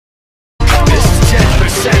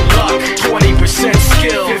10% luck, 20%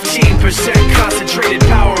 skill, 15% concentrated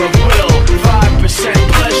power of will, 5%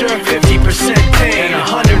 pleasure, 50% pain, and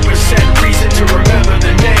 100% reason to remember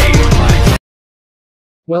the name.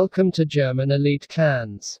 Welcome to German Elite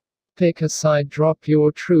Clans. Pick a side, drop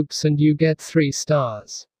your troops and you get 3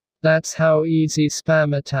 stars. That's how easy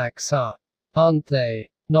spam attacks are, aren't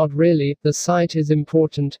they? Not really. The site is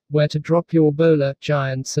important, where to drop your bowler,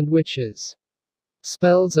 giants and witches.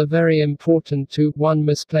 Spells are very important too. One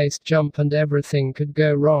misplaced jump and everything could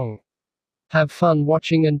go wrong. Have fun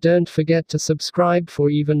watching and don't forget to subscribe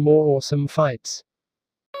for even more awesome fights.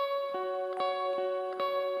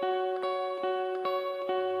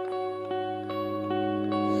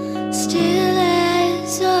 Still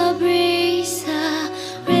as a breeze, a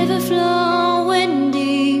river flowing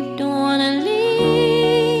deep. Don't wanna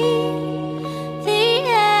leave the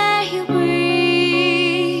air you breathe.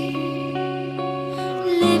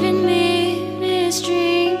 Living me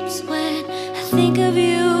dreams when I think of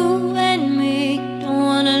you and me. Don't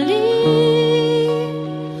wanna leave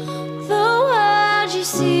the world you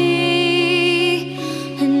see,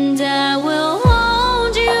 and I will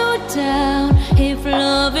hold you down if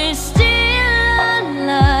love is still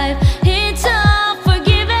alive. It's all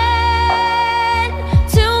forgiven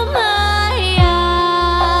to my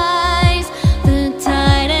eyes. The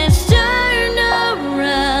tide has turned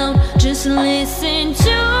around. Just listen to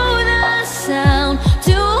the sound.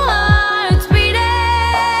 Two hearts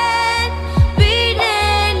beating,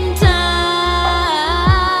 beating time.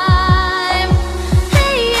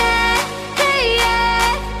 Hey yeah, hey yeah,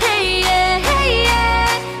 hey yeah, hey yeah,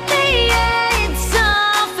 hey yeah. It's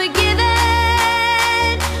all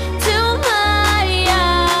forgiven to my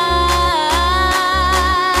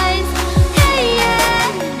eyes. Hey yeah,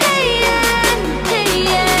 hey yeah, hey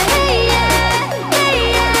yeah, hey yeah, hey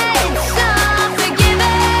yeah. It's all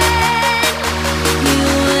forgiven. You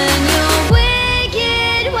and your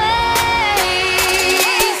wicked ways.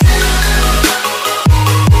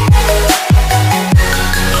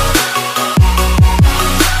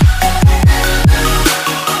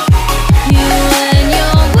 You and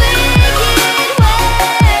your wicked ways.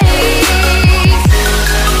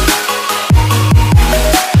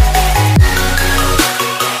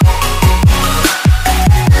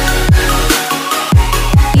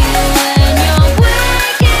 You and your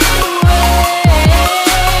wicked ways.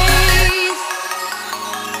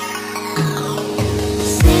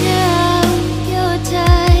 Sit out your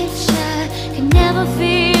touch. I can never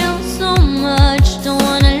feel so much. Don't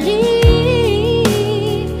wanna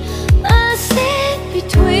leave us in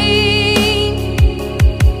between.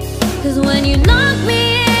 'Cause when you knock me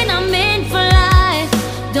in, I'm in for life.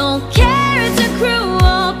 Don't care, it's a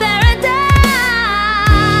cruel paradise.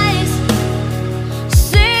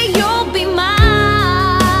 Say you'll be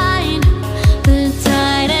mine. The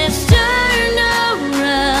tide has turned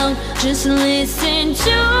around. Just listen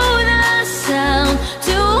to the sound.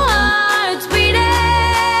 Two hearts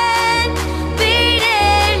beating,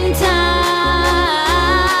 beating time.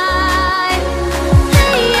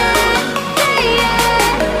 Hey yeah,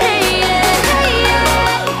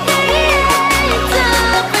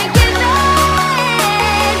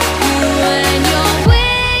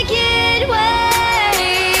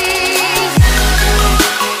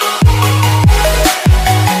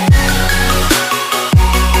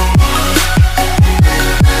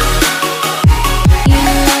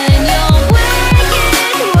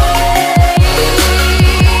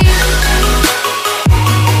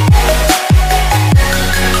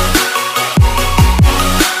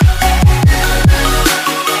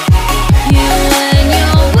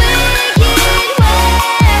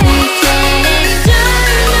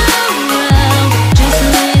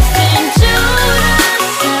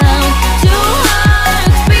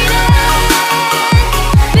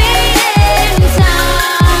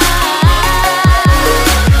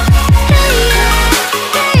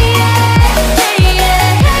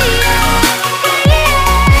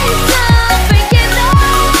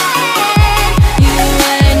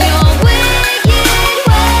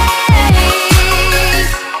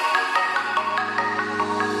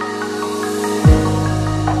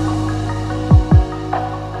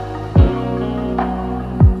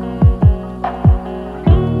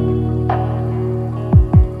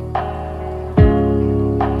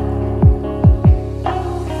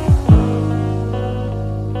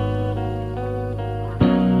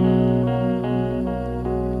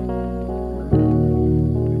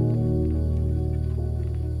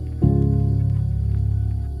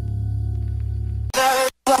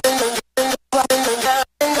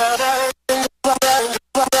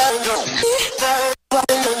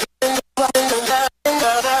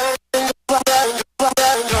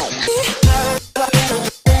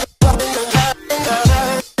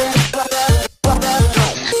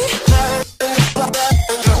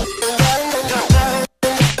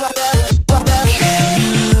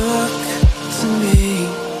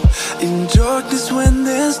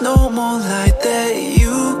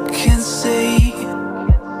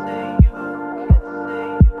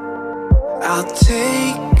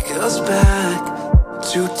 back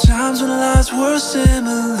to times when lives were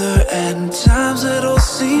similar and times that all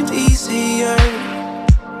seemed easier.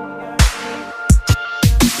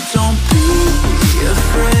 Don't be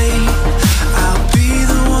afraid, I'll be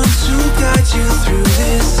the one to guide you through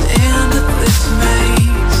this endless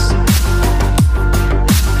maze.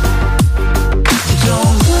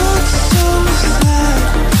 Don't look so sad,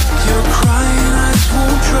 your crying eyes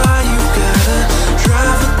won't dry. You gotta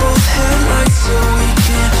drive with both headlights so we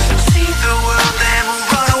can see the world and we'll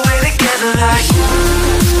run away together like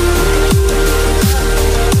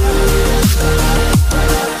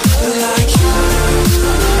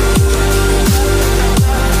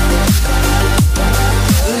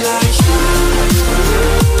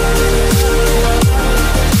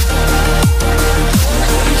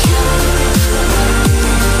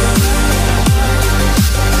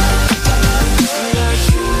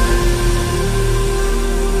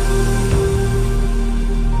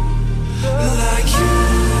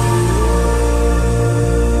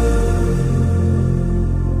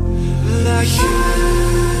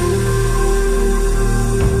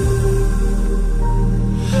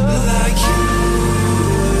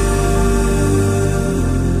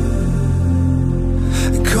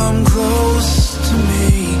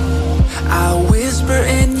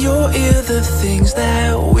the things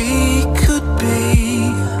that we could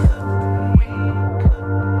be.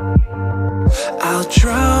 I'll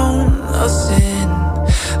drown us in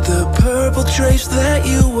the purple drapes that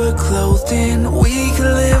you were clothed in. We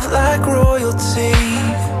could live like royalty.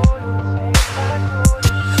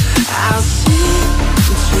 I'll sing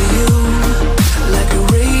to you like a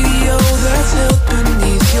radio that's held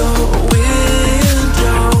beneath your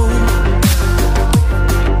window.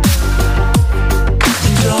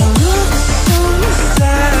 Don't look so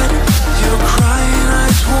sad, your crying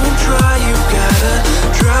eyes won't dry. You gotta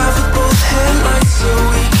drive with both headlights so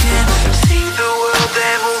we can see the world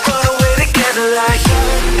and we'll run away together like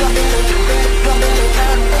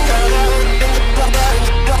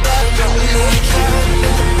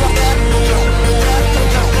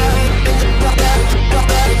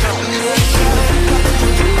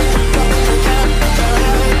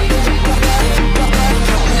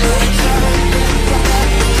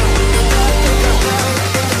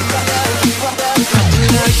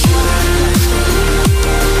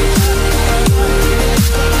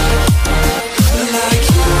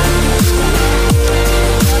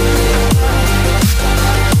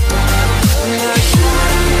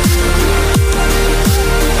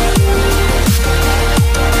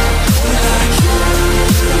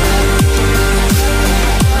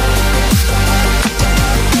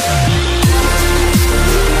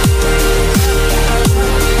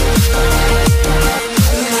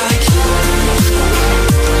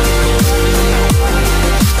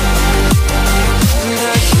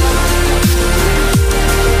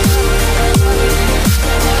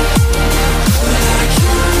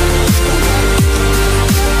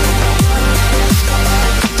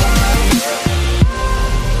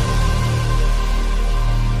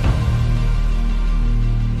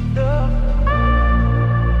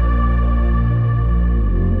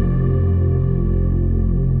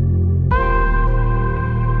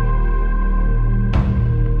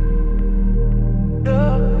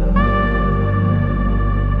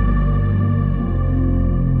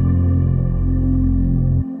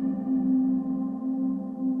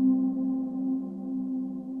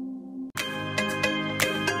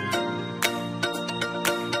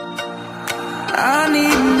I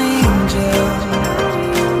need an angel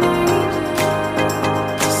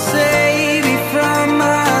to save me from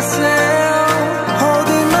myself,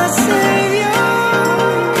 holding my savior,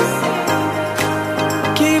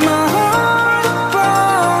 keep my heart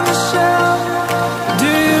upon the shelf. Do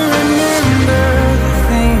you remember the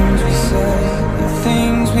things we said, the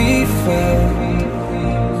things we felt?